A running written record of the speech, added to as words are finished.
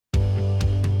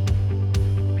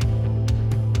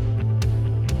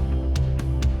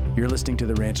You're listening to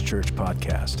the Ranch Church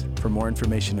podcast. For more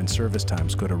information and service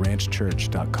times, go to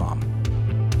ranchchurch.com.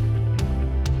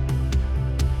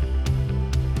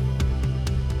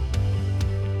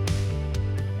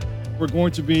 We're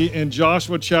going to be in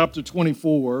Joshua chapter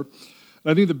 24.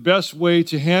 I think the best way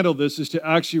to handle this is to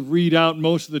actually read out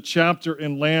most of the chapter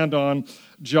and land on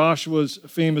Joshua's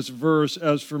famous verse,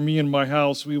 "As for me and my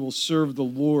house, we will serve the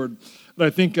Lord." And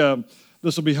I think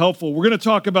this will be helpful. We're going to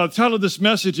talk about, the title of this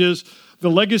message is, "The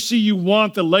Legacy You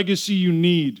Want, the Legacy You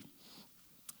Need."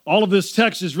 All of this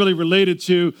text is really related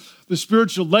to the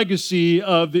spiritual legacy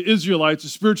of the Israelites, the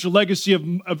spiritual legacy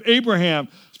of Abraham,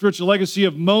 spiritual legacy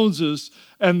of Moses,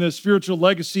 and the spiritual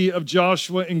legacy of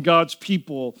Joshua and God's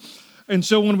people. And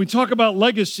so when we talk about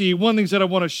legacy, one of the things that I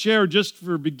want to share just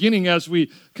for beginning as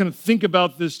we kind of think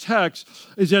about this text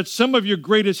is that some of your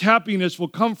greatest happiness will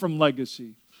come from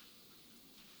legacy.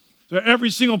 So every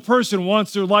single person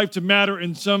wants their life to matter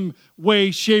in some way,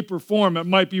 shape, or form. It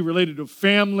might be related to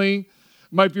family,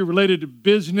 it might be related to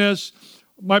business,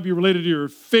 it might be related to your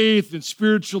faith and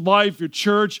spiritual life, your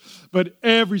church, but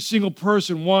every single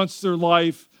person wants their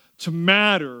life to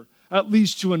matter, at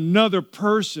least to another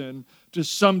person, to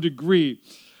some degree.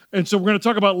 And so we're going to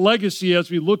talk about legacy as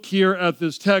we look here at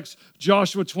this text,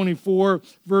 Joshua 24,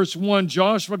 verse 1.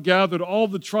 Joshua gathered all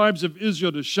the tribes of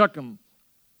Israel to Shechem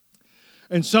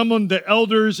and summoned the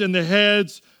elders and the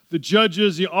heads, the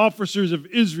judges, the officers of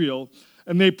Israel,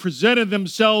 and they presented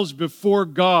themselves before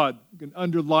God. You can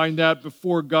underline that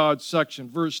before God section.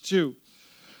 Verse 2.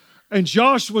 And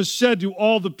Joshua said to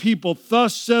all the people,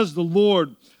 "Thus says the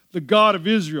Lord, the God of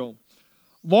Israel,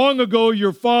 long ago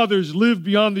your fathers lived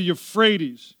beyond the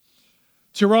Euphrates,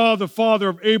 Terah, the father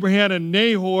of Abraham and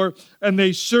Nahor, and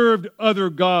they served other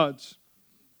gods.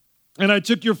 And I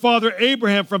took your father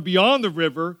Abraham from beyond the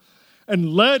river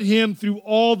and led him through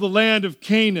all the land of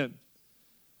Canaan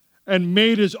and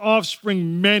made his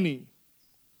offspring many.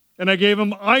 And I gave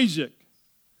him Isaac.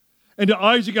 And to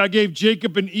Isaac I gave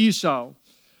Jacob and Esau.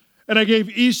 And I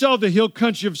gave Esau the hill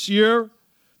country of Seir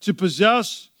to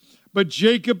possess, but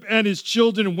Jacob and his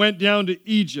children went down to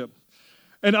Egypt.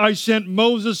 And I sent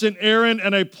Moses and Aaron,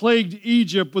 and I plagued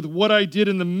Egypt with what I did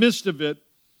in the midst of it.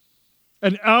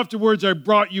 And afterwards I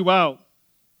brought you out.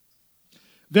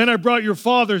 Then I brought your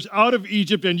fathers out of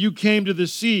Egypt, and you came to the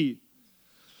sea.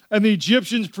 And the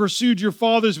Egyptians pursued your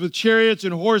fathers with chariots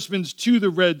and horsemen to the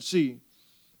Red Sea."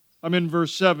 I'm in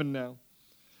verse 7 now.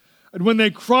 "And when they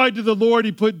cried to the Lord,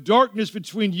 he put darkness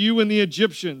between you and the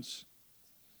Egyptians,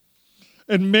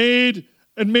 and made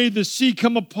the sea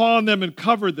come upon them and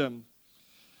covered them.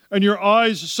 And your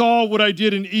eyes saw what I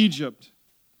did in Egypt.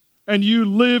 And you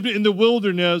lived in the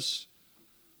wilderness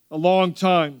a long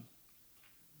time.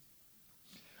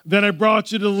 Then I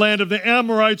brought you to the land of the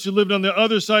Amorites who lived on the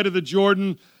other side of the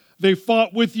Jordan. They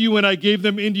fought with you, and I gave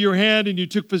them into your hand, and you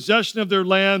took possession of their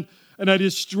land, and I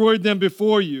destroyed them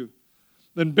before you.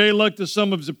 Then Balak, the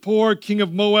son of Zippor, king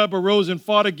of Moab, arose and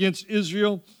fought against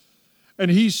Israel. And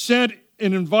he sent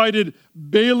and invited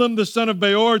Balaam, the son of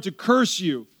Beor, to curse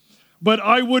you. But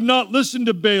I would not listen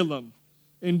to Balaam.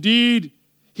 Indeed,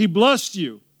 he blessed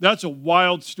you." That's a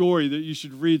wild story that you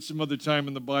should read some other time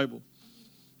in the Bible.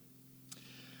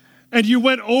 "And you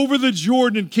went over the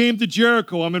Jordan and came to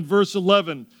Jericho." I'm in verse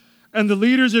 11. "And the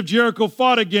leaders of Jericho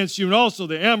fought against you, and also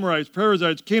the Amorites,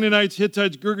 Perizzites, Canaanites,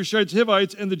 Hittites, Girgashites,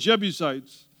 Hivites, and the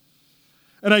Jebusites.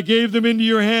 And I gave them into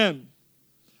your hand.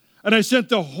 And I sent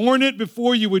the hornet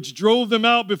before you, which drove them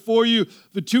out before you,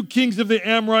 the two kings of the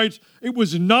Amorites. It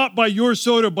was not by your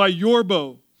sword or by your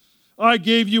bow. I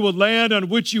gave you a land on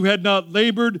which you had not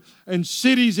labored, and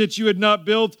cities that you had not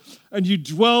built, and you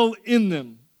dwell in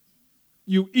them.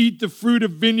 You eat the fruit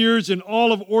of vineyards and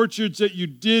olive orchards that you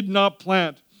did not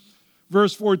plant."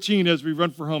 Verse 14, as we run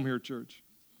for home here, church.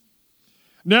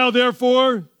 "Now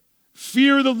therefore,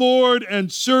 fear the Lord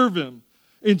and serve him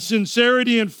in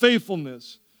sincerity and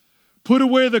faithfulness. Put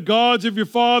away the gods of your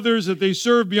fathers that they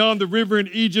served beyond the river in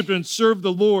Egypt, and serve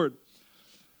the Lord.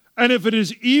 And if it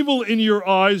is evil in your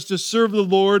eyes to serve the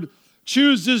Lord,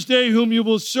 choose this day whom you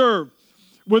will serve,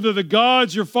 whether the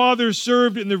gods your fathers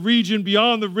served in the region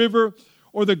beyond the river,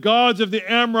 or the gods of the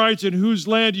Amorites in whose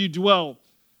land you dwell.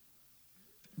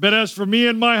 But as for me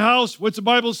and my house," what's the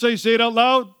Bible say? Say it out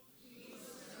loud. "We will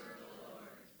serve the Lord."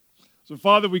 So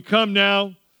Father, we come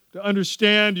now to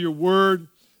understand your word,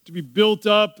 to be built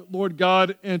up, Lord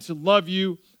God, and to love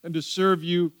you and to serve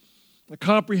you, to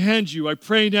comprehend you. I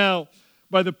pray now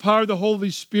by the power of the Holy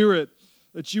Spirit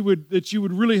that you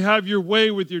would really have your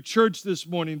way with your church this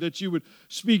morning, that you would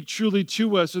speak truly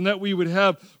to us, and that we would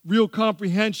have real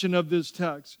comprehension of this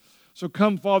text. So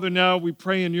come, Father, now we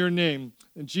pray in your name.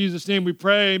 In Jesus' name we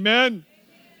pray, amen.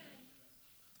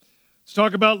 Let's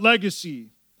talk about legacy.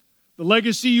 The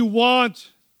legacy you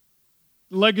want,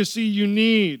 the legacy you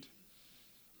need.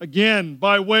 Again,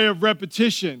 by way of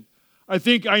repetition. I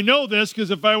think I know this because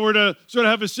if I were to sort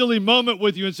of have a silly moment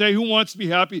with you and say, who wants to be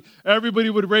happy? Everybody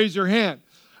would raise their hand.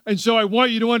 And so I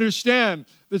want you to understand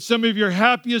that some of your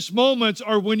happiest moments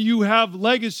are when you have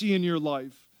legacy in your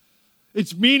life.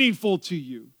 It's meaningful to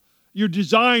you. You're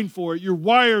designed for it. You're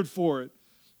wired for it.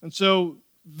 And so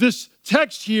this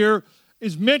text here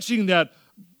is mentioning that.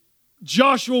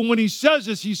 Joshua, when he says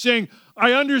this, he's saying,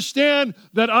 I understand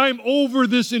that I'm over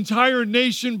this entire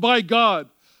nation by God.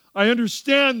 I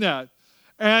understand that.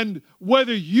 And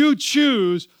whether you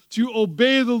choose to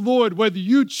obey the Lord, whether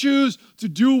you choose to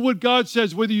do what God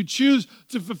says, whether you choose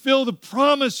to fulfill the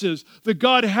promises that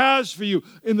God has for you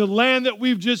in the land that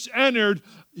we've just entered,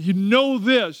 you know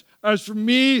this, as for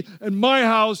me and my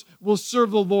house, we'll serve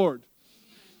the Lord.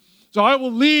 So I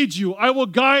will lead you, I will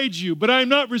guide you, but I'm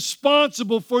not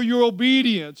responsible for your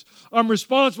obedience. I'm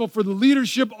responsible for the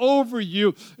leadership over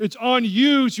you. It's on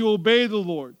you to obey the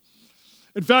Lord.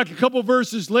 In fact, a couple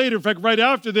verses later, in fact, right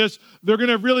after this, they're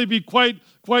going to really be quite,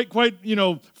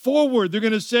 forward. They're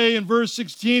going to say in verse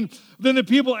 16, then the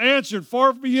people answered,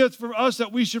 far be it from us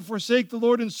that we should forsake the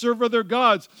Lord and serve other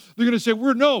gods. They're going to say,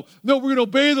 we're going to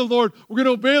obey the Lord. We're going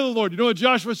to obey the Lord. You know what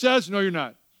Joshua says? No, you're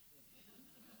not.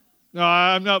 No,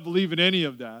 I'm not believing any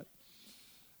of that.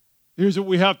 Here's what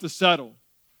we have to settle.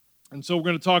 And so we're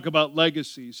going to talk about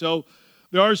legacy. So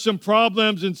there are some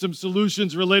problems and some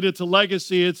solutions related to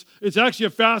legacy. It's actually a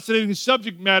fascinating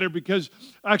subject matter because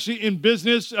actually in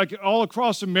business, like all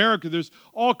across America, there's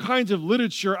all kinds of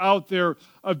literature out there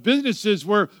of businesses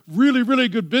where really, really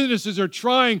good businesses are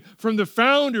trying from the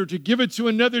founder to give it to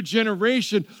another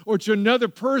generation or to another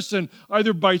person,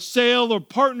 either by sale or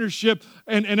partnership.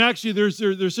 And actually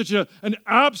there's such an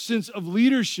absence of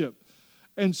leadership.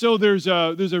 And so there's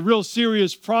a real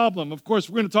serious problem. Of course,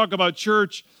 we're going to talk about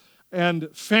church and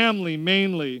family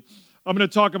mainly. I'm going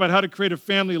to talk about how to create a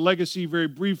family legacy very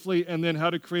briefly and then how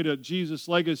to create a Jesus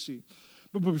legacy.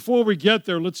 But before we get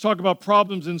there, let's talk about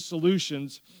problems and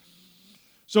solutions.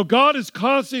 So God is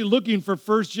constantly looking for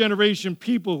first-generation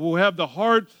people who have the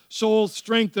heart, soul,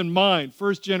 strength, and mind,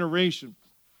 first generation.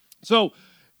 So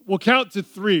we'll count to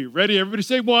 3. Ready? Everybody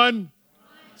say 1.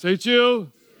 Say 2.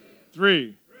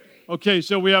 3. Okay,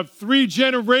 so we have 3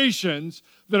 generations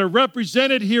that are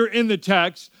represented here in the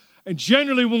text. And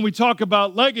generally, when we talk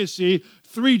about legacy,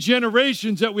 3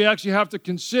 generations that we actually have to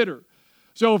consider.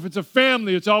 So if it's a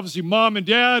family, it's obviously mom and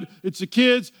dad, it's the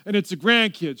kids, and it's the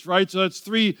grandkids, right? So that's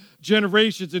 3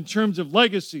 generations in terms of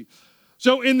legacy.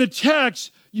 So in the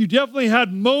text, you definitely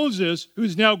had Moses,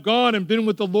 who's now gone and been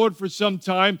with the Lord for some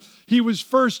time. He was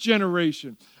first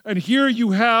generation. And here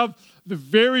you have the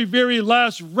very, very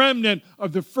last remnant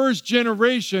of the first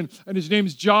generation, and his name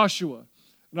is Joshua.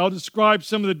 And I'll describe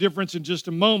some of the difference in just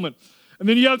a moment. And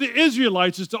then you have the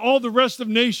Israelites as to all the rest of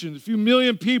nations, a few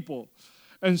million people.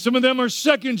 And some of them are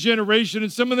second generation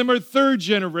and some of them are third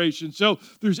generation. So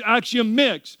there's actually a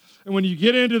mix. And when you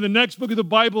get into the next book of the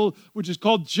Bible, which is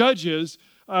called Judges,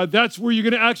 that's where you're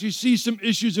going to actually see some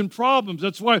issues and problems.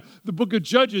 That's why the book of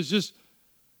Judges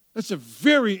that's a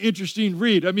very interesting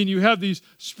read. I mean, you have these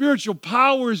spiritual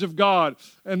powers of God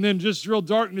and then just real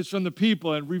darkness from the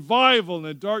people and revival and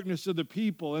the darkness of the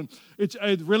people. And it's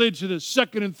related to the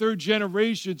second and third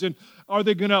generations. And are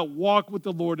they going to walk with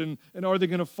the Lord and are they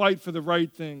going to fight for the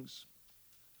right things?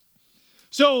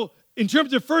 So in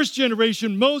terms of first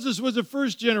generation, Moses was a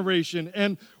first generation.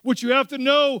 And what you have to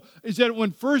know is that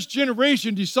when first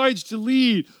generation decides to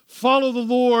lead, follow the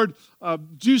Lord,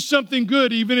 do something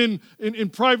good, even in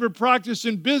private practice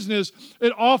and business,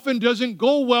 it often doesn't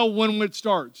go well when it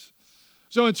starts.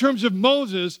 So in terms of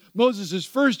Moses is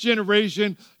first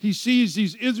generation. He sees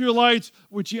these Israelites,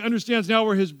 which he understands now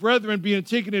were his brethren, being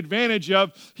taken advantage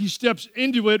of. He steps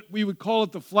into it. We would call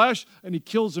it the flesh, and he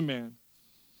kills a man.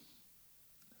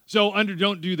 So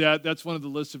don't do that. That's one of the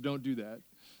lists of don't do that.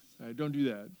 Don't do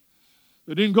that.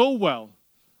 It didn't go well.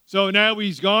 So now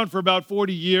he's gone for about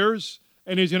 40 years,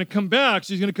 and he's going to come back.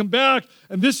 So he's going to come back,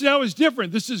 and this now is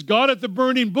different. This is God at the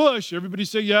burning bush. Everybody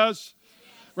say yes.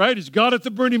 Right? It's God at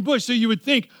the burning bush. So you would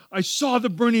think, I saw the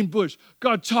burning bush.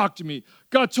 God talked to me.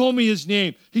 God told me his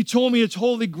name. He told me it's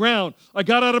holy ground. I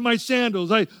got out of my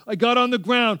sandals. I got on the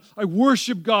ground. I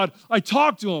worshiped God. I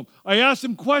talked to him. I asked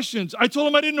him questions. I told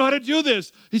him I didn't know how to do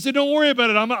this. He said, don't worry about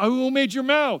it. Who made your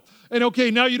mouth? And okay,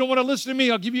 now you don't want to listen to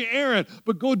me. I'll give you Aaron.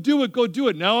 But go do it. Go do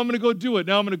it. Now I'm going to go do it.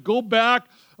 Now I'm going to go back.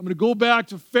 I'm going to go back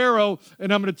to Pharaoh,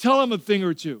 and I'm going to tell him a thing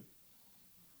or two.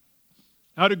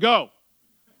 How'd it go?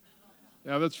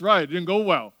 Yeah, that's right. It didn't go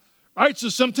well, All right, so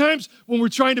sometimes when we're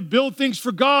trying to build things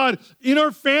for God in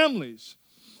our families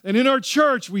and in our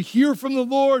church, we hear from the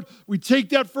Lord, we take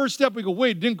that first step, we go,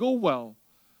 wait, it didn't go well.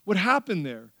 What happened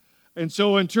there? And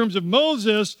so in terms of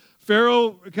Moses,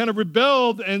 Pharaoh kind of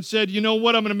rebelled and said, you know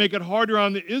what, I'm going to make it harder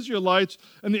on the Israelites.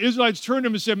 And the Israelites turned to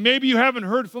him and said, maybe you haven't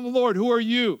heard from the Lord. Who are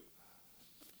you?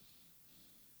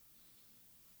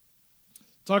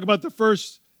 Talk about the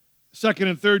first, second,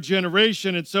 and third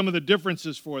generation and some of the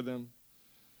differences for them.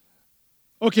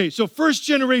 Okay, so first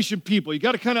generation people, you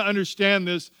got to kind of understand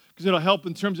this because it'll help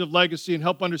in terms of legacy and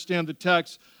help understand the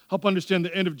text, help understand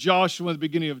the end of Joshua and the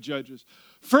beginning of Judges.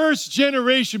 First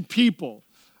generation people,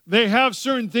 they have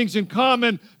certain things in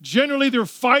common. Generally, they're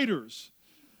fighters.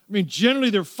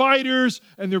 Generally, they're fighters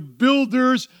and they're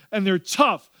builders and they're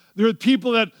tough. They're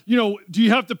people that, do you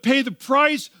have to pay the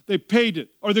price? They paid it,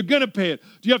 or they're going to pay it.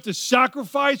 Do you have to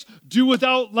sacrifice, do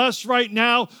without less right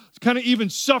now, kind of even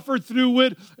suffer through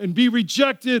it and be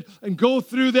rejected and go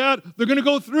through that? They're going to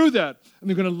go through that. And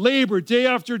they're going to labor day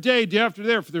after day after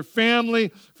day for their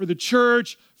family, for the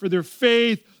church, for their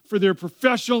faith, for their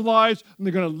professional lives. And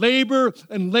they're going to labor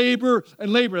and labor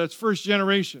and labor. That's first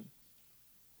generation.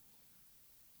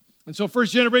 And so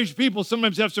first generation people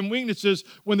sometimes have some weaknesses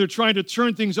when they're trying to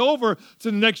turn things over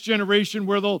to the next generation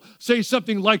where they'll say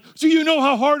something like, so you know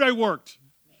how hard I worked.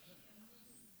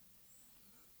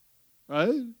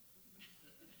 Right?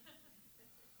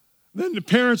 Then the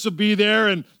parents will be there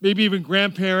and maybe even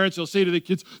grandparents will say to the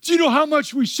kids, do you know how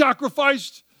much we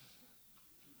sacrificed?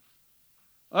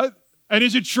 And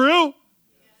is it true?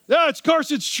 Yeah, of course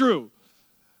it's true.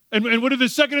 And what do the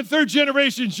second and third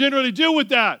generations generally do with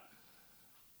that?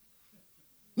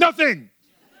 Nothing.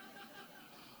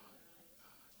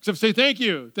 Except say thank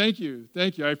you.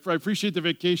 I appreciate the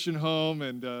vacation home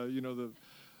and,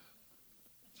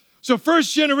 So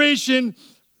first generation,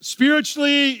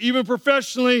 spiritually, even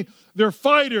professionally, they're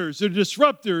fighters, they're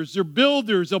disruptors, they're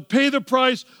builders. They'll pay the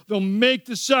price. They'll make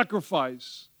the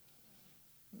sacrifice.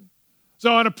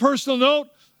 So on a personal note,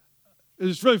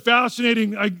 it's really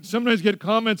fascinating. I sometimes get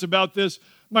comments about this.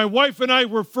 My wife and I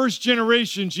were first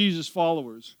generation Jesus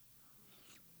followers.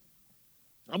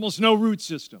 Almost no root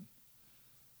system.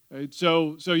 Right?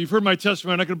 So you've heard my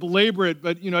testimony. I'm not going to belabor it,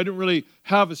 but I didn't really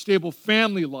have a stable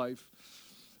family life.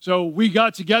 So we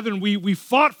got together and we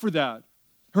fought for that.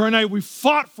 Her and I, we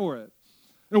fought for it.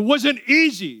 And it wasn't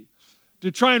easy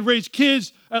to try and raise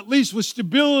kids, at least with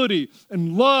stability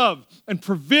and love and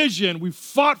provision. We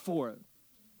fought for it.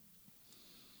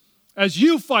 As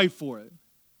you fight for it,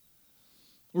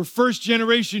 we're first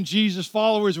generation Jesus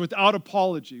followers without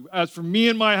apology. As for me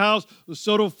and my house, the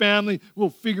Soto family, we'll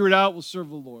figure it out. We'll serve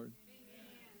the Lord.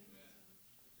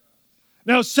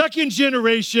 Now, second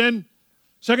generation's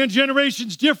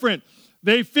different.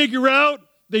 They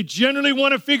generally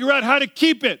want to figure out how to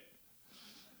keep it.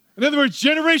 In other words,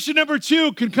 generation number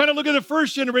 2 can kind of look at the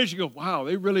first generation and go, wow,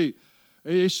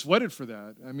 they sweated for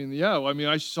that.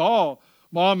 I saw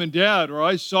Mom and Dad, or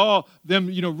I saw them,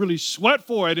 really sweat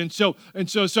for it. And so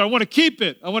I want to keep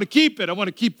it. I want to keep it. I want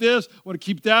to keep this. I want to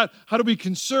keep that. How do we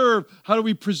conserve? How do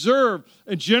we preserve?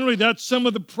 And generally that's some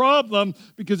of the problem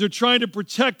because they're trying to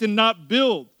protect and not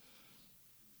build.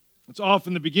 It's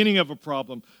often the beginning of a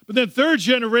problem. But then third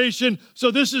generation, so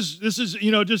this is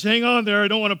just hang on there. I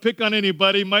don't want to pick on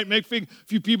anybody. Might make a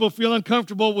few people feel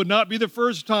uncomfortable. Would not be the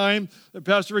first time that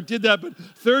Pastor Rick did that. But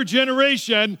third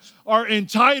generation are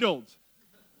entitled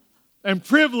and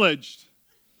privileged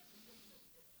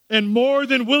and more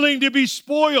than willing to be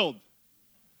spoiled.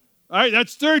 All right,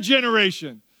 that's third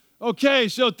generation. Okay,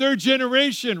 so third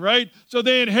generation, right? So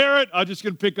they inherit, I'm just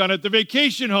going to pick on it, the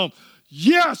vacation home.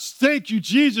 Yes, thank you,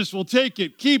 Jesus. We'll take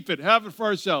it, keep it, have it for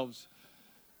ourselves,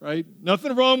 right?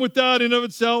 Nothing wrong with that in of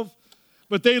itself.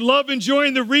 But they love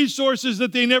enjoying the resources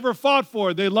that they never fought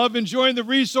for. They love enjoying the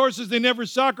resources they never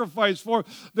sacrificed for.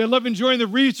 They love enjoying the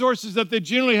resources that they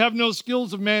generally have no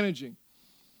skills of managing.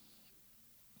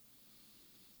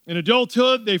 In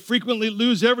adulthood, they frequently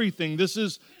lose everything. This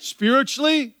is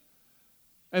spiritually,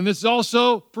 and this is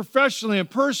also professionally and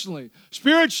personally.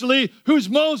 Spiritually, who's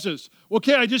Moses?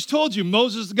 Okay, I just told you,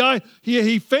 Moses, the guy,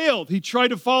 he failed. He tried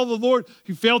to follow the Lord.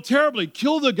 He failed terribly,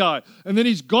 killed a guy, and then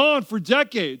he's gone for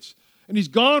decades. And he's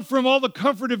gone from all the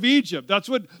comfort of Egypt. That's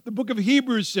what the book of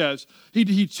Hebrews says.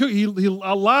 He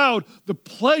allowed the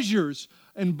pleasures,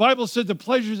 and the Bible said the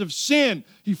pleasures of sin.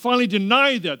 He finally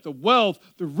denied that. The wealth,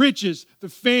 the riches, the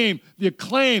fame, the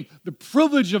acclaim, the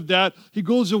privilege of that. He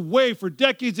goes away for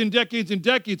decades and decades and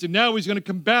decades, and now he's going to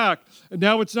come back. And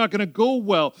now it's not going to go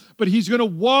well. But he's going to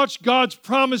watch God's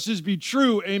promises be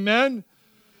true. Amen?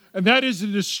 And that is the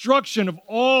destruction of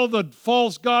all the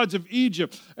false gods of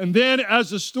Egypt. And then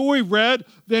as the story read,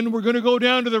 then we're going to go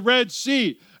down to the Red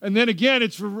Sea. And then again,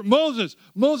 it's for Moses.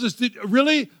 Moses,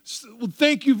 really? Well,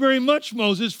 thank you very much,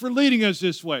 Moses, for leading us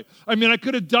this way. I mean, I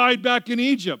could have died back in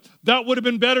Egypt. That would have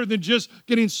been better than just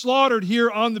getting slaughtered here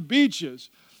on the beaches.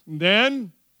 And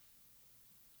then,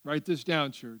 write this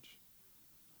down, church.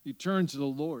 He turned to the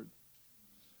Lord.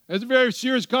 It's a very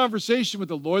serious conversation with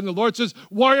the Lord. And the Lord says,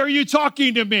 why are you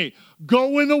talking to me?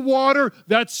 Go in the water,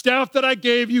 that staff that I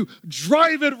gave you,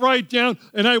 drive it right down,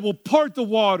 and I will part the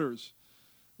waters.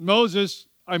 Moses,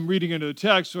 I'm reading into the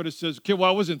text, sort of says, okay, well,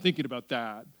 I wasn't thinking about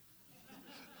that. I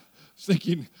was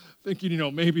thinking,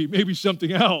 maybe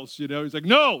something else. He's like,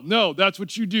 no, that's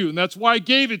what you do. And that's why I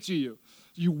gave it to you.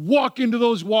 You walk into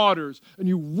those waters and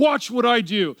you watch what I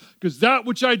do, because that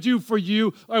which I do for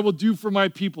you, I will do for my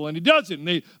people. And he does it.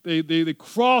 And they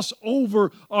cross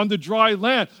over on the dry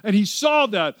land. And he saw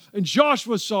that. And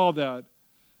Joshua saw that.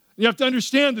 You have to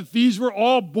understand that these were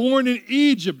all born in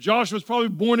Egypt. Joshua was probably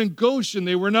born in Goshen.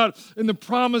 They were not in the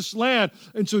promised land.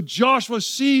 And so Joshua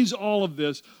sees all of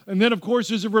this. And then, of course,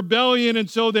 there's a rebellion, and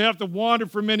so they have to wander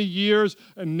for many years.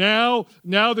 And now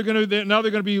they're going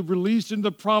to be released into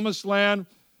the promised land.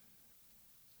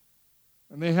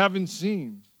 And they haven't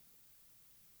seen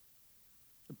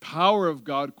the power of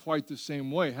God quite the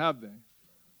same way, have they?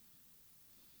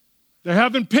 They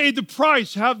haven't paid the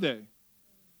price, have they?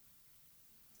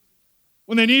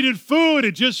 When they needed food,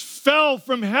 it just fell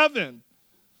from heaven.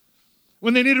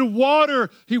 When they needed water,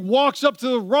 he walks up to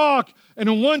the rock, and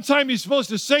in one time he's supposed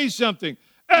to say something.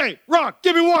 Hey, rock,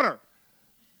 give me water.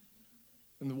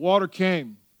 And the water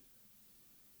came.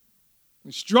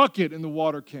 He struck it, and the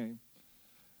water came.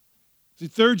 The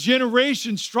third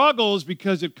generation struggles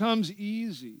because it comes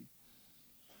easy.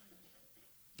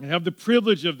 They have the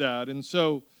privilege of that, and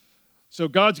so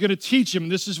God's going to teach him.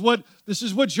 This is what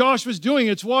Joshua's doing.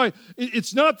 It's why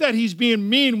it's not that he's being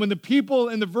mean when the people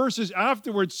in the verses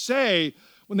afterwards say,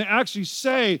 when they actually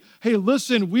say, hey,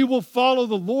 listen, we will follow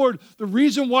the Lord. The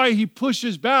reason why he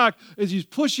pushes back is he's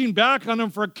pushing back on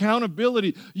them for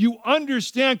accountability. You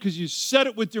understand because you said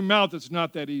it with your mouth. It's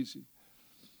not that easy.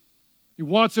 He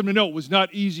wants them to know it was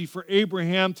not easy for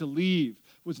Abraham to leave.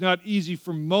 It was not easy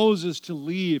for Moses to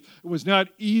leave. It was not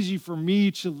easy for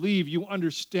me to leave. You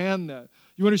understand that.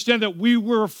 You understand that we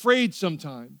were afraid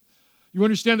sometimes. You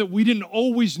understand that we didn't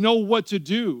always know what to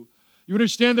do. You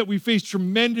understand that we faced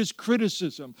tremendous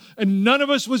criticism. And none of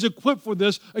us was equipped for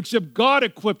this except God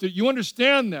equipped it. You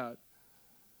understand that.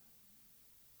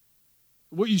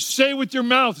 What you say with your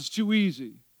mouth is too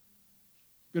easy.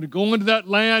 You're going to go into that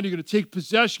land. You're going to take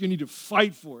possession. You need to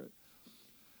fight for it.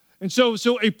 And so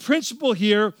a principle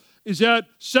here is that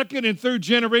second and third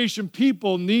generation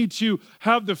people need to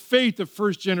have the faith of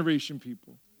first generation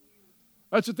people.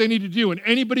 That's what they need to do, and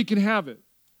anybody can have it.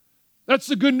 That's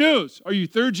the good news. Are you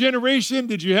third generation?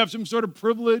 Did you have some sort of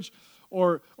privilege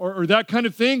or that kind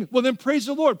of thing? Well, then praise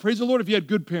the Lord. Praise the Lord if you had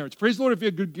good parents. Praise the Lord if you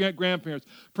had good grandparents.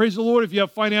 Praise the Lord if you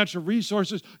have financial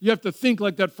resources. You have to think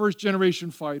like that first generation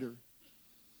fighter.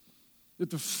 You have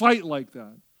to fight like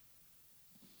that.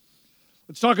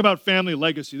 Let's talk about family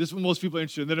legacy. This is what most people are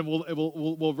interested in. Then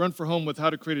we'll run for home with how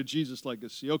to create a Jesus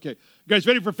legacy. Okay, you guys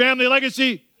ready for family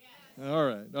legacy?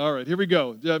 Yes. All right, here we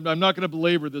go. I'm not going to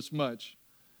belabor this much.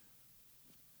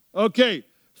 Okay,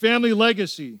 family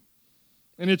legacy.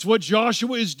 And it's what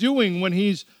Joshua is doing when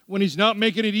he's not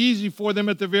making it easy for them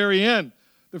at the very end.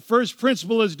 The first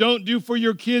principle is don't do for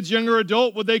your kids, young or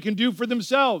adult, what they can do for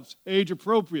themselves, age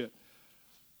appropriate.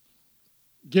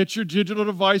 Get your digital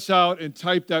device out and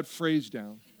type that phrase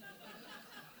down.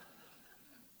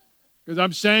 Because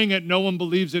I'm saying it, no one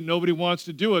believes it, nobody wants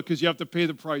to do it because you have to pay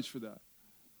the price for that.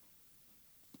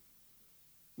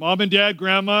 Mom and dad,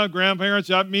 grandma, grandparents,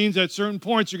 that means at certain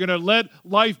points you're going to let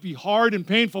life be hard and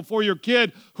painful for your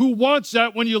kid. Who wants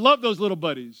that when you love those little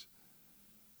buddies?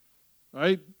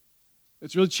 Right?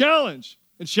 It's really a challenge.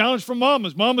 It's a challenge for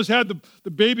mamas. Mamas had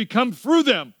the baby come through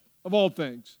them, of all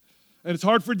things. And it's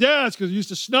hard for dads because you're used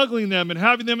to snuggling them and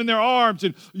having them in their arms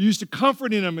and you're used to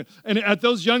comforting them. And at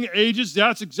those young ages,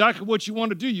 that's exactly what you want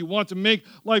to do. You want to make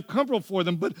life comfortable for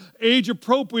them. But age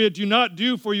appropriate, do not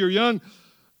do for your young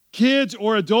kids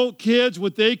or adult kids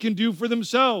what they can do for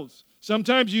themselves.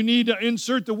 Sometimes you need to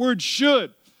insert the word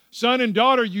should. Son and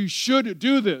daughter, you should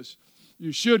do this.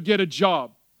 You should get a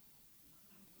job.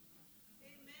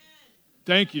 Amen.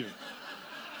 Thank you.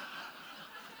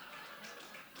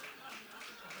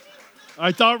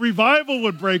 I thought revival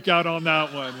would break out on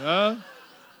that one, huh?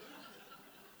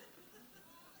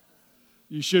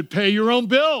 You should pay your own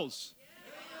bills,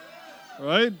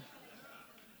 right?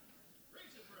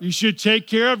 You should take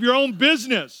care of your own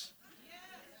business.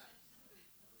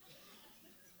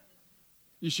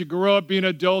 You should grow up, be an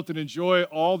adult, and enjoy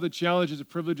all the challenges and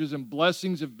privileges and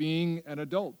blessings of being an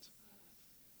adult.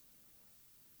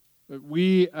 But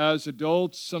we as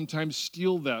adults sometimes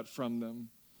steal that from them.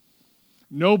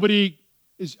 Nobody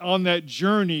is on that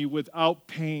journey without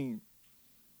pain.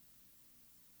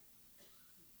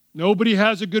 Nobody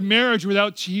has a good marriage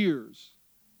without tears.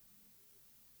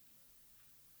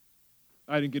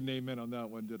 I didn't get an amen on that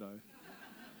one, did I?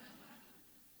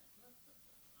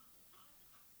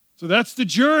 So that's the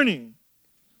journey.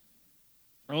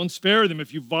 Don't spare them.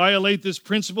 If you violate this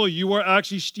principle, you are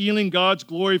actually stealing God's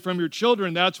glory from your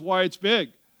children. That's why it's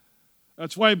big.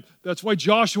 That's why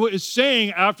Joshua is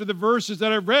saying after the verses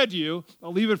that I read you,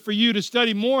 I'll leave it for you to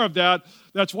study more of that.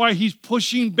 That's why he's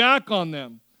pushing back on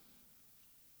them.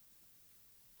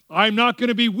 I'm not going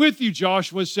to be with you,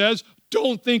 Joshua says.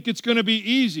 Don't think it's going to be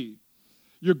easy.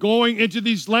 You're going into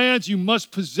these lands. You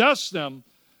must possess them.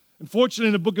 Unfortunately,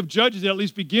 in the book of Judges, it at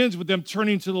least begins with them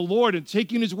turning to the Lord and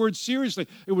taking his word seriously.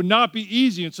 It would not be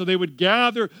easy. And so they would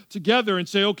gather together and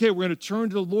say, okay, we're going to turn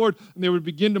to the Lord, and they would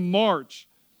begin to march.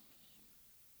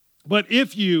 But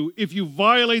if you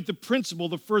violate the principle,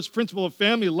 the first principle of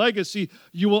family legacy,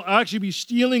 you will actually be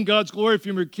stealing God's glory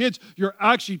from your kids. You're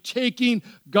actually taking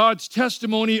God's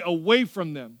testimony away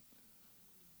from them.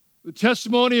 The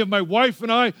testimony of my wife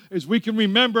and I is we can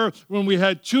remember when we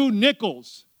had 2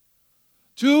 nickels.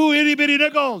 2 itty-bitty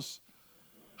nickels.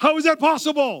 How is that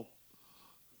possible?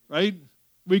 Right?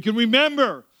 We can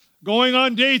remember going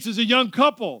on dates as a young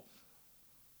couple.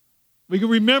 We can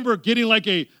remember getting like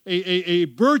a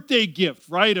birthday gift,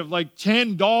 right, of like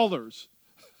 $10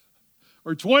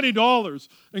 or $20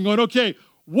 and going, okay,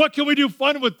 what can we do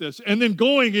fun with this? And then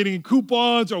going, getting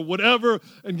coupons or whatever,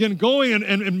 and then going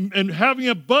and having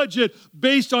a budget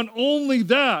based on only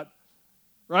that,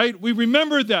 right? We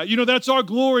remember that. You know, that's our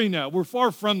glory now. We're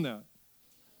far from that.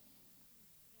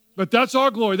 But that's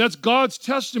our glory. That's God's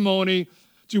testimony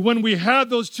to when we had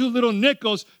those 2 little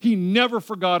nickels, he never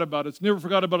forgot about us. Never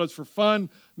forgot about us for fun.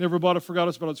 Never forgot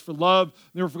us about us for love.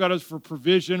 Never forgot us for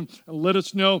provision. And let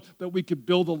us know that we could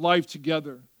build a life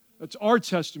together. That's our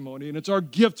testimony. And it's our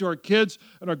gift to our kids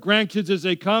and our grandkids as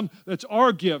they come. That's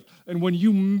our gift. And when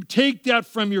you take that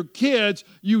from your kids,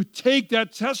 you take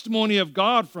that testimony of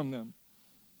God from them.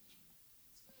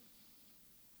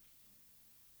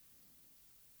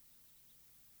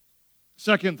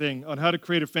 Second thing on how to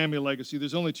create a family legacy,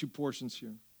 there's only 2 portions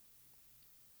here.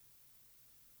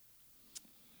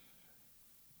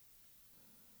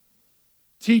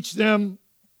 Teach them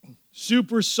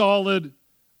super solid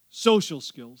social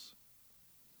skills.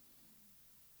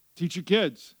 Teach your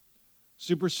kids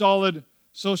super solid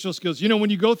social skills. You know,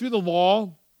 when you go through the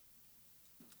law,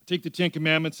 take the 10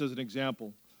 Commandments as an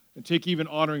example, and take even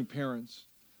honoring parents.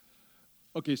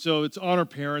 Okay, so it's honor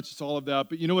parents, it's all of that,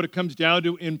 but you know what it comes down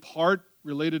to in part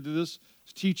related to this?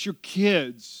 Is teach your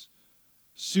kids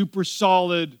super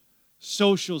solid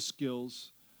social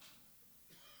skills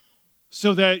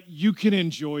so that you can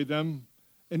enjoy them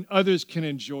and others can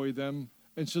enjoy them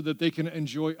and so that they can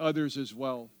enjoy others as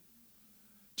well.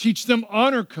 Teach them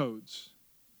honor codes.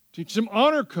 Teach them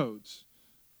honor codes.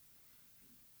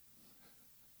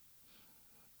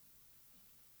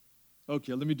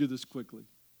 Okay, let me do this quickly.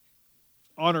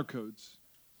 Honor codes.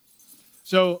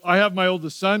 So I have my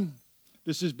oldest son.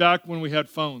 This is back when we had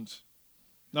phones,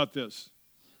 not this,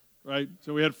 right?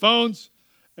 So we had phones,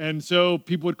 and so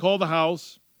people would call the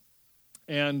house,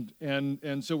 and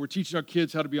so we're teaching our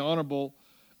kids how to be honorable,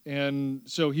 and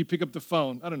so he'd pick up the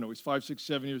phone. I don't know, he's 5, 6,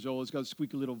 7 years old. He's got a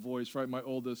squeaky little voice, right, my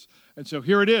oldest. And so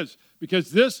here it is, because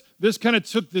this kind of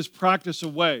took this practice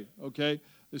away, okay?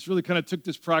 This really kind of took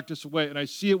this practice away, and I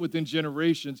see it within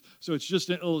generations, so it's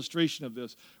just an illustration of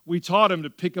this. We taught him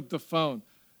to pick up the phone.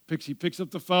 He picks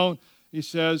up the phone. He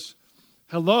says,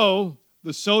 hello,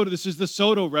 this is the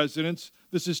Soto residence.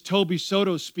 This is Toby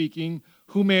Soto speaking.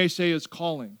 Who may I say is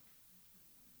calling?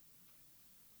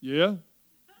 Yeah?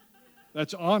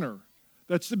 That's honor.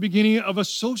 That's the beginning of a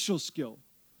social skill.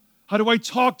 How do I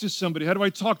talk to somebody? How do I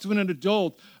talk to an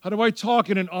adult? How do I talk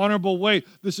in an honorable way?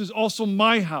 This is also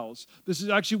my house. This is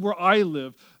actually where I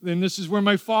live. And this is where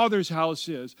my father's house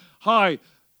is. Hi,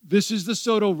 this is the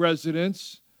Soto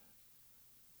residence.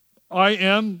 I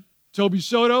am Toby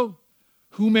Soto.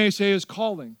 Who may I say is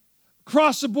calling?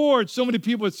 Across the board, so many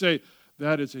people would say,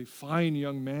 that is a fine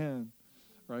young man,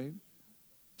 right?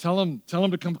 Tell him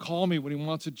to come call me when he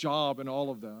wants a job and all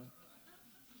of that.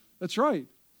 That's right.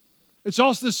 It's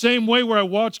also the same way where I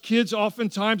watch kids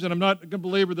oftentimes, and I'm not going to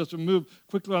belabor this, we'll move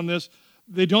quickly on this.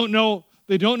 They don't know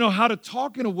how to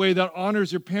talk in a way that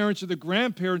honors their parents or their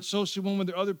grandparents, socially when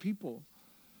they're other people.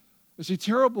 They say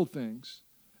terrible things.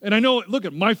 And I know,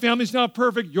 look, my family's not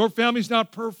perfect, your family's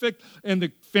not perfect, and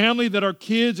the family that our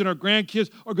kids and our grandkids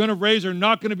are going to raise are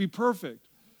not going to be perfect,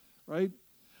 right?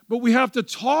 But we have to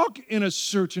talk in a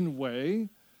certain way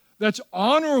that's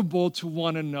honorable to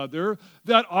one another,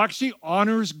 that actually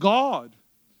honors God.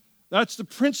 That's the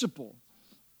principle.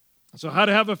 So how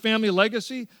to have a family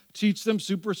legacy? Teach them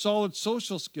super solid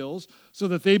social skills so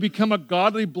that they become a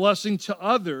godly blessing to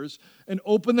others and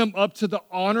open them up to the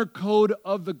honor code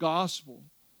of the gospel.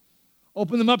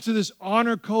 Open them up to this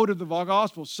honor code of the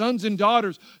gospel. Sons and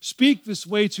daughters, speak this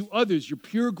way to others. Your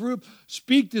peer group,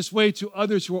 speak this way to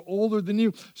others who are older than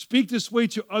you. Speak this way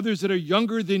to others that are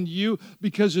younger than you,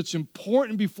 because it's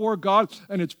important before God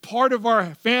and it's part of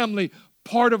our family,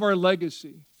 part of our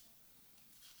legacy.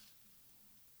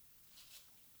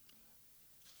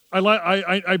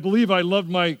 I believe I loved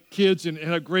my kids and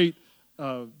had a great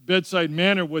bedside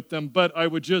manner with them, but I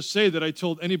would just say that I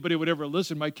told anybody who would ever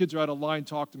listen, my kids are out of line,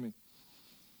 talk to me.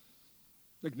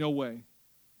 Like, no way.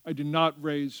 I did not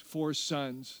raise 4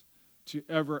 sons to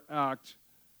ever act,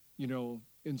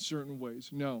 in certain ways.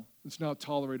 No, it's not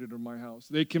tolerated in my house.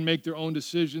 They can make their own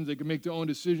decisions. They can make their own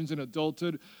decisions in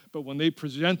adulthood, but when they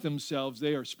present themselves,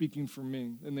 they are speaking for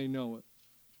me, and they know it.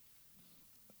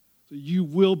 So you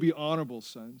will be honorable,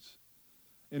 sons,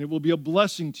 and it will be a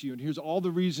blessing to you, and here's all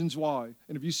the reasons why.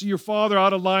 And if you see your father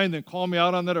out of line, then call me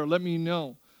out on that or let me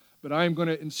know. But I am going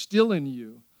to instill in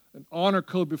you an honor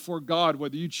code before God,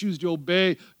 whether you choose to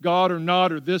obey God or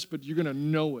not or this, but you're going to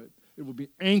know it. It will be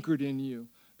anchored in you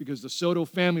because the Soto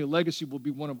family legacy will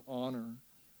be one of honor.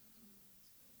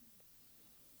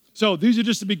 So these are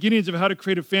just the beginnings of how to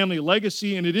create a family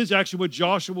legacy, and it is actually what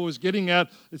Joshua was getting at.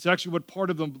 It's actually what part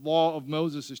of the law of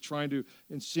Moses is trying to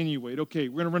insinuate. Okay,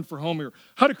 we're going to run for home here.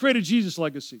 How to create a Jesus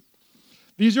legacy.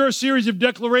 These are a series of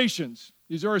declarations.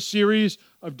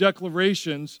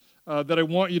 That I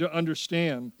want you to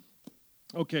understand.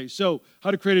 Okay, so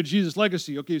how to create a Jesus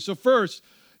legacy. Okay, so first,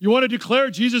 you want to declare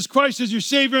Jesus Christ as your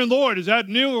Savior and Lord. Is that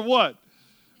new or what?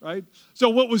 Right? So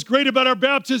what was great about our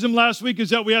baptism last week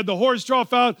is that we had the horse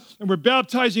trough out and we're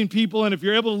baptizing people. And if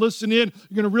you're able to listen in,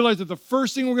 you're going to realize that the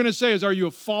first thing we're going to say is, are you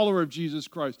a follower of Jesus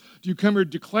Christ? Do you come here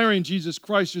declaring Jesus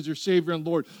Christ as your Savior and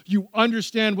Lord? You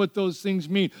understand what those things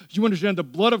mean. You understand the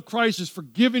blood of Christ has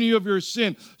forgiven you of your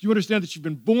sin. You understand that you've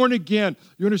been born again.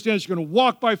 You understand that you're going to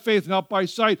walk by faith, not by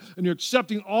sight. And you're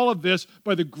accepting all of this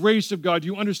by the grace of God.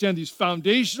 You understand these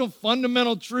foundational,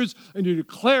 fundamental truths, and you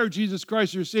declare Jesus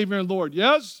Christ as your Savior and Lord.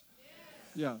 Yes?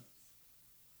 Yeah.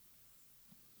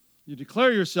 You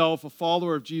declare yourself a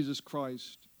follower of Jesus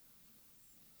Christ.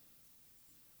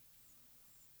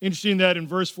 Interesting that in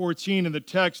verse 14 in the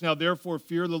text, now therefore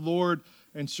fear the Lord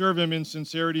and serve him in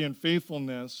sincerity and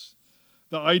faithfulness.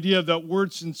 The idea of that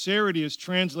word sincerity is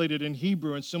translated in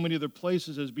Hebrew in so many other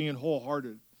places as being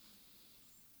wholehearted,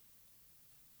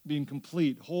 being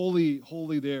complete,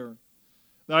 wholly there.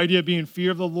 The idea of being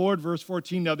fear of the Lord, verse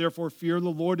 14, now therefore fear the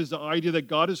Lord is the idea that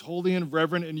God is holy and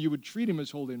reverent and you would treat him as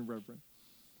holy and reverent.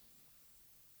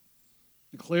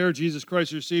 Declare Jesus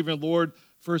Christ your Savior and Lord.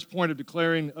 First point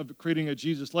of creating a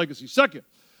Jesus legacy. Second,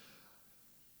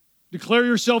 declare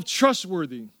yourself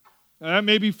trustworthy. Now, that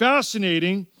may be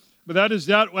fascinating, but that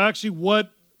actually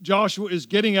what Joshua is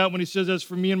getting at when he says, as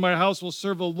for me and my house will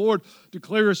serve the Lord.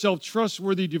 Declare yourself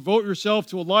trustworthy. Devote yourself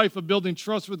to a life of building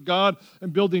trust with God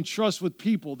and building trust with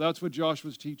people. That's what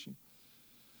Joshua's teaching.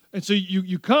 And so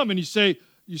you come and you say,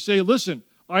 listen,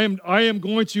 I am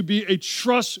going to be a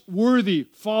trustworthy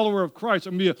follower of Christ.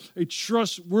 I'm going to be a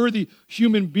trustworthy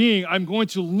human being. I'm going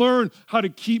to learn how to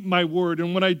keep my word.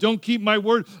 And when I don't keep my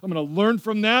word, I'm going to learn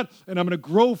from that and I'm going to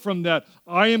grow from that.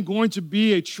 I am going to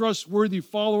be a trustworthy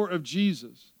follower of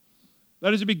Jesus.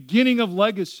 That is the beginning of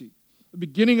legacy, the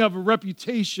beginning of a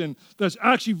reputation that's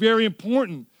actually very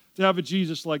important to have a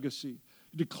Jesus legacy.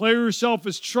 You declare yourself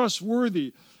as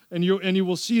trustworthy, and you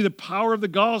will see the power of the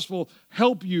gospel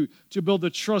help you to build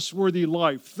a trustworthy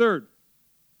life. Third,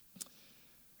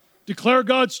 declare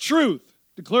God's truth.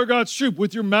 Declare God's truth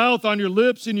with your mouth, on your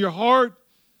lips, in your heart.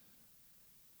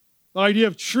 The idea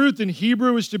of truth in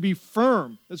Hebrew is to be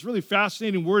firm. That's a really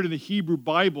fascinating word in the Hebrew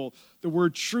Bible. The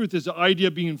word truth is the idea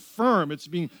of being firm. It's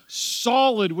being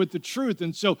solid with the truth.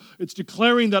 And so it's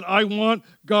declaring that I want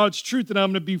God's truth and I'm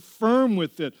going to be firm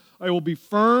with it. I will be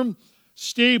firm,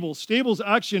 stable. Stable is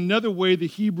actually another way the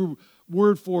Hebrew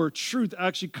word for truth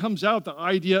actually comes out, the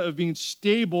idea of being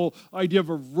stable, idea of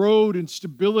a road and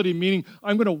stability, meaning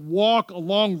I'm going to walk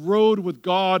along road with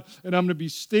God and I'm going to be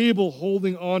stable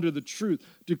holding on to the truth.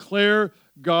 Declare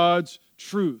God's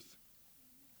truth.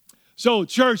 So,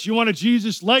 church, you want a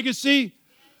Jesus legacy?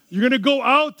 You're going to go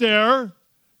out there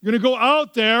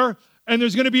And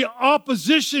there's going to be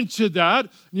opposition to that.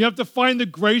 And you have to find the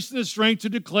grace and the strength to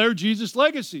declare Jesus'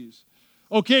 legacies.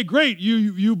 Okay, great.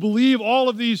 You believe all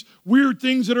of these weird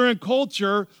things that are in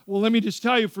culture. Well, let me just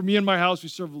tell you, for me and my house, we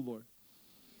serve the Lord.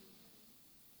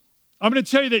 I'm going to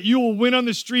tell you that you will win on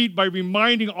the street by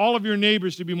reminding all of your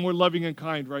neighbors to be more loving and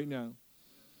kind right now.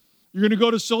 You're going to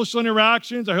go to social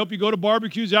interactions. I hope you go to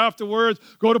barbecues afterwards,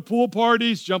 go to pool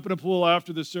parties, jump in a pool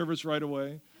after the service right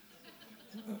away.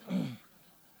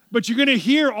 But you're going to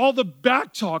hear all the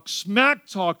back talk, smack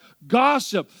talk,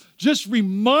 gossip. Just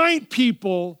remind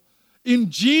people in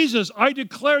Jesus, I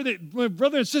declare that, my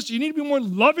brother and sister, you need to be more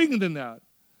loving than that.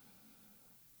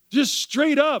 Just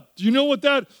straight up. Do you know what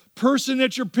that person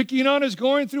that you're picking on is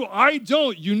going through? I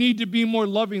don't. You need to be more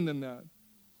loving than that.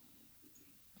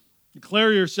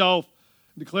 Declare yourself,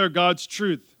 declare God's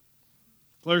truth.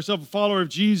 Declare yourself a follower of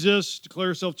Jesus. Declare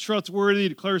yourself trustworthy.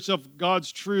 Declare yourself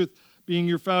God's truth being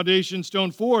your foundation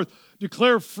stone. Fourth,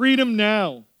 declare freedom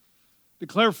now.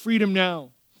 Declare freedom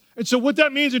now. And so what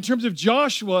that means in terms of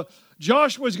Joshua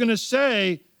is going to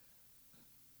say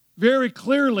very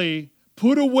clearly,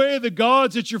 put away the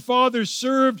gods that your fathers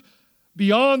served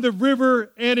beyond the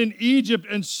river and in Egypt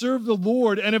and serve the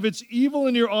Lord. And if it's evil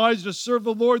in your eyes to serve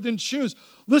the Lord, then choose.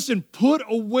 Listen, put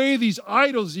away these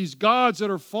idols, these gods that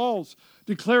are false.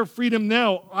 Declare freedom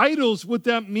now. Idols, what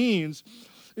that means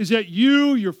is that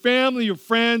you, your family, your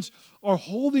friends are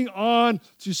holding on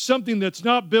to something that's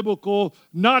not biblical,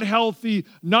 not healthy,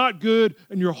 not good,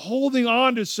 and you're holding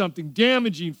on to something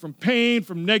damaging from pain,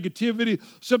 from negativity,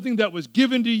 something that was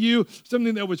given to you,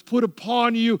 something that was put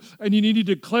upon you, and you need to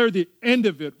declare the end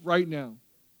of it right now.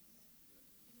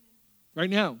 Right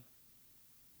now.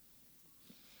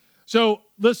 So,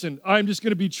 listen, I'm just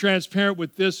going to be transparent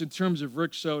with this in terms of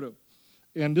Rick Soto.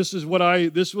 And this is what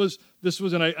and this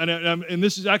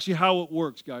is actually how it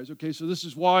works, guys. Okay, so this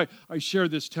is why I share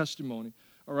this testimony.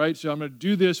 All right, so I'm going to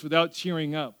do this without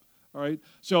tearing up. All right,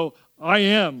 so I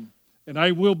am, and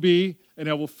I will be, and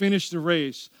I will finish the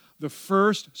race, the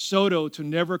first Soto to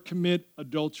never commit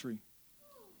adultery.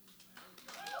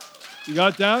 You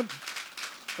got that?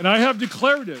 And I have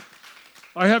declared it.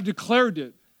 I have declared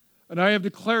it. And I have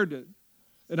declared it.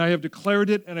 And I have declared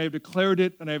it. And I have declared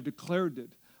it. And I have declared it.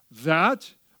 That,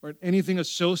 or anything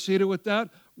associated with that,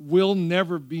 will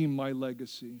never be my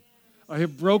legacy. I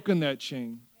have broken that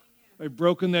chain. I've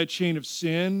broken that chain of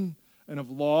sin and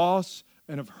of loss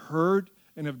and of hurt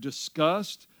and of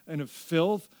disgust and of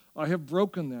filth. I have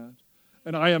broken that.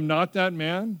 And I am not that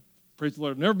man. Praise the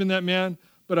Lord. I've never been that man,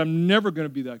 but I'm never going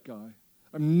to be that guy.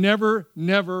 I'm never,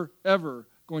 ever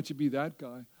going to be that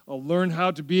guy. I'll learn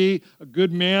how to be a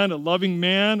good man, a loving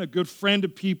man, a good friend to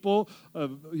people,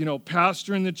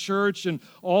 pastor in the church, and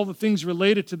all the things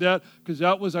related to that, because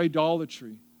that was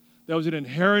idolatry. That was an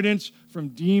inheritance from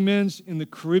demons in the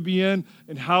Caribbean,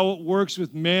 and how it works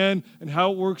with men, and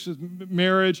how it works with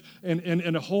marriage,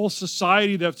 and a whole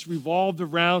society that's revolved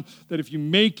around that if you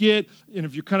make it, and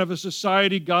if you're kind of a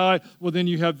society guy, well, then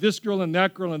you have this girl and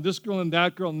that girl and this girl and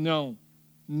that girl. No.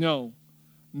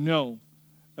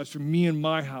 That's for me and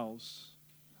my house.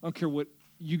 I don't care what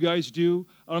you guys do.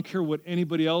 I don't care what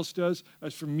anybody else does.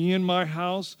 As for me and my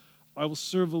house, I will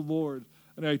serve the Lord.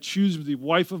 And I choose the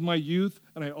wife of my youth,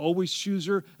 and I always choose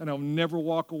her, and I'll never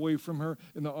walk away from her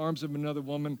in the arms of another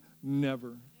woman.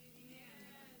 Never.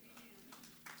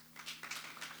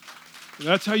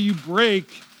 That's how you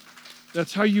break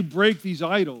these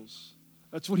idols.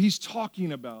 That's what he's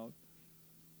talking about.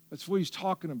 That's what he's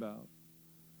talking about.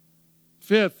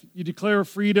 Fifth, you declare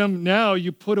freedom. Now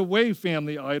you put away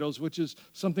family idols, which is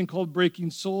something called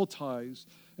breaking soul ties.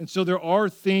 And so there are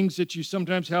things that you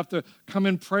sometimes have to come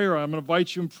in prayer. I'm going to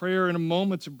invite you in prayer in a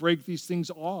moment to break these things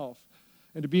off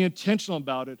and to be intentional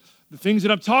about it. The things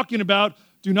that I'm talking about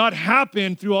do not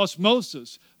happen through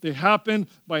osmosis. They happen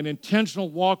by an intentional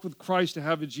walk with Christ to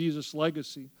have a Jesus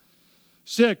legacy.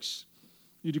 6,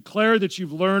 you declare that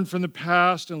you've learned from the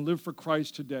past and live for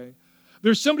Christ today.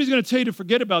 There's somebody who's going to tell you to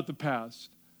forget about the past.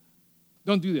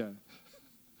 Don't do that.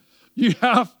 You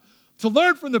have to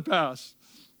learn from the past.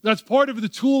 That's part of the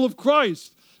tool of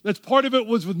Christ. That's part of it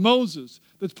was with Moses.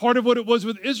 That's part of what it was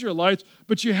with Israelites.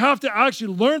 But you have to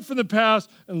actually learn from the past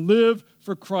and live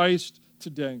for Christ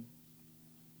today.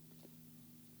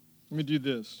 Let me do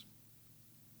this.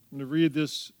 I'm going to read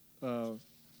this, and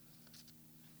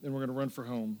we're going to run for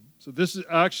home. So this is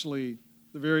actually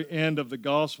the very end of the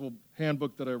gospel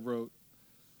handbook that I wrote.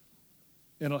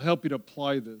 And it'll help you to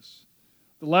apply this.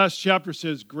 The last chapter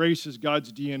says grace is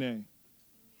God's DNA.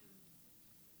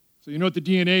 So you know what the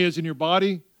DNA is in your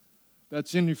body?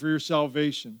 That's in you for your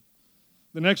salvation.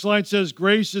 The next line says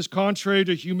grace is contrary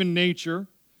to human nature,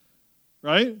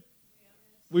 right?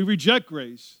 We reject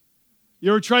grace.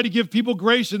 You ever try to give people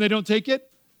grace and they don't take it?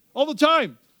 All the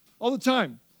time. All the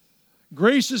time.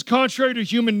 Grace is contrary to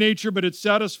human nature, but it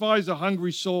satisfies a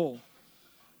hungry soul.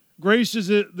 Grace is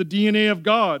the DNA of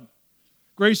God.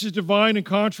 Grace is divine and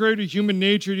contrary to human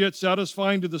nature, yet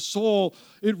satisfying to the soul.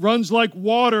 It runs like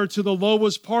water to the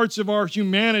lowest parts of our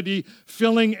humanity,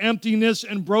 filling emptiness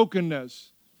and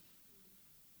brokenness.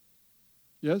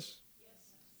 Yes?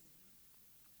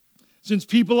 Since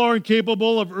people are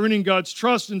incapable of earning God's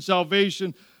trust and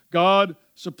salvation, God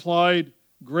supplied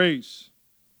grace.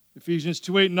 Ephesians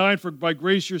 2:8-9, for by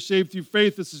grace you're saved through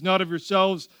faith. This is not of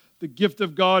yourselves, the gift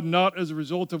of God, not as a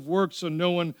result of works, so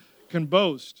no one can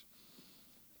boast.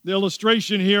 The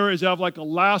illustration here is of like a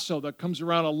lasso that comes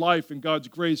around a life, and God's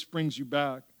grace brings you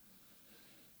back.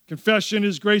 Confession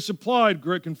is grace applied.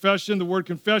 Confession, the word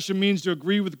confession means to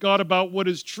agree with God about what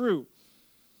is true.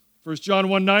 1 John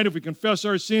 1:9, if we confess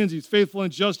our sins, He's faithful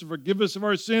and just to forgive us of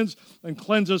our sins and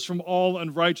cleanse us from all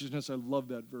unrighteousness. I love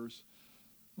that verse.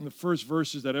 One of the first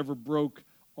verses that ever broke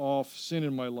off sin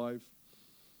in my life.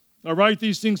 I write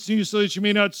these things to you so that you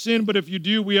may not sin, but if you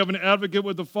do, we have an advocate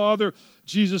with the Father,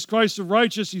 Jesus Christ the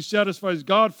righteous. He satisfies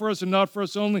God for us, and not for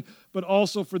us only, but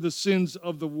also for the sins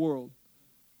of the world.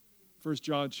 1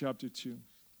 John chapter 2.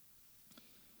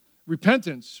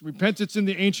 Repentance. Repentance in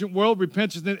the ancient world.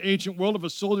 Repentance in the ancient world. If a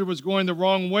soldier was going the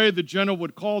wrong way, the general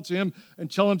would call to him and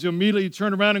tell him to immediately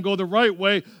turn around and go the right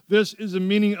way. This is the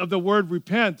meaning of the word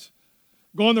repent.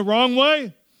 Going the wrong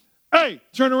way? Hey,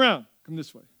 turn around. Come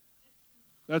this way.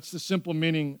 That's the simple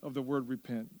meaning of the word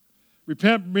repent.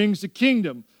 Repent brings the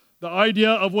kingdom. The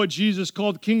idea of what Jesus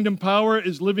called kingdom power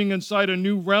is living inside a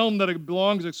new realm that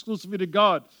belongs exclusively to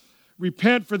God.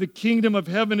 Repent, for the kingdom of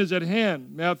heaven is at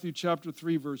hand. Matthew chapter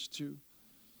 3, verse 2.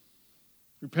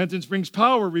 Repentance brings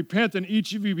power. Repent, and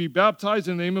each of you be baptized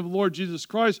in the name of the Lord Jesus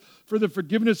Christ for the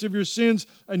forgiveness of your sins,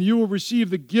 and you will receive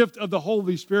the gift of the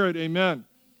Holy Spirit. Amen.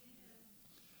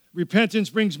 Repentance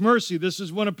brings mercy. This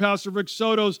is one of Pastor Rick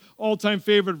Soto's all-time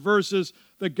favorite verses,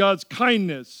 that God's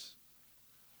kindness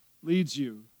leads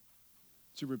you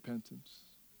to repentance.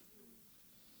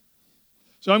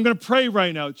 So I'm going to pray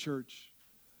right now, church.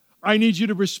 I need you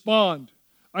to respond.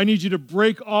 I need you to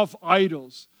break off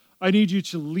idols. I need you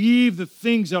to leave the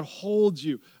things that hold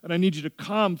you. And I need you to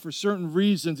come for certain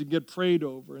reasons and get prayed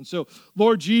over. And so,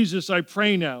 Lord Jesus, I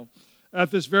pray now, at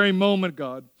this very moment,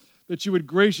 God, that you would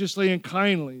graciously and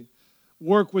kindly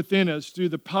work within us through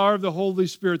the power of the Holy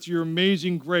Spirit, through your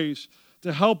amazing grace,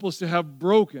 to help us to have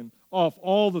broken off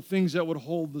all the things that would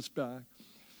hold us back.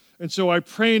 And so I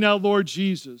pray now, Lord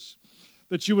Jesus,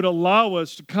 that you would allow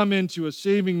us to come into a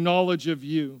saving knowledge of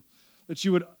you, that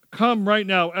you would come right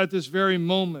now at this very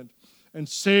moment and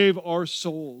save our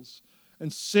souls,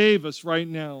 and save us right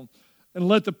now. And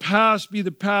let the past be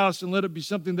the past, and let it be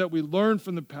something that we learn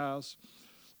from the past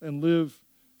and live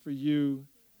for you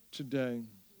today.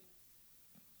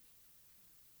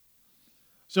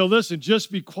 So listen,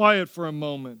 just be quiet for a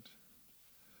moment.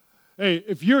 Hey,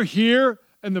 if you're here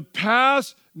and the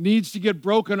past needs to get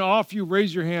broken off you,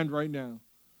 raise your hand right now.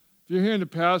 If you're here and the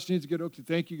past needs to get, okay,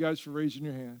 thank you guys for raising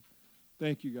your hand.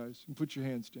 Thank you guys. And put your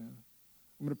hands down.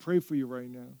 I'm going to pray for you right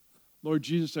now. Lord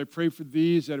Jesus, I pray for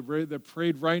these that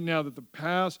prayed right now that the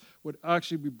past would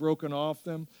actually be broken off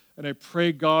them. And I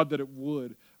pray, God, that it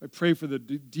would. I pray for the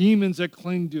demons that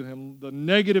cling to him, the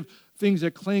negative things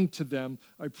that cling to them.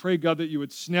 I pray, God, that you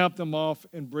would snap them off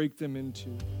and break them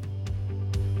into.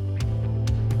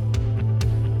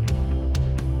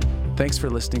 Thanks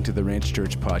for listening to the Ranch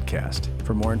Church podcast.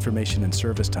 For more information and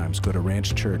service times, go to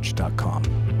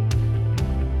ranchchurch.com.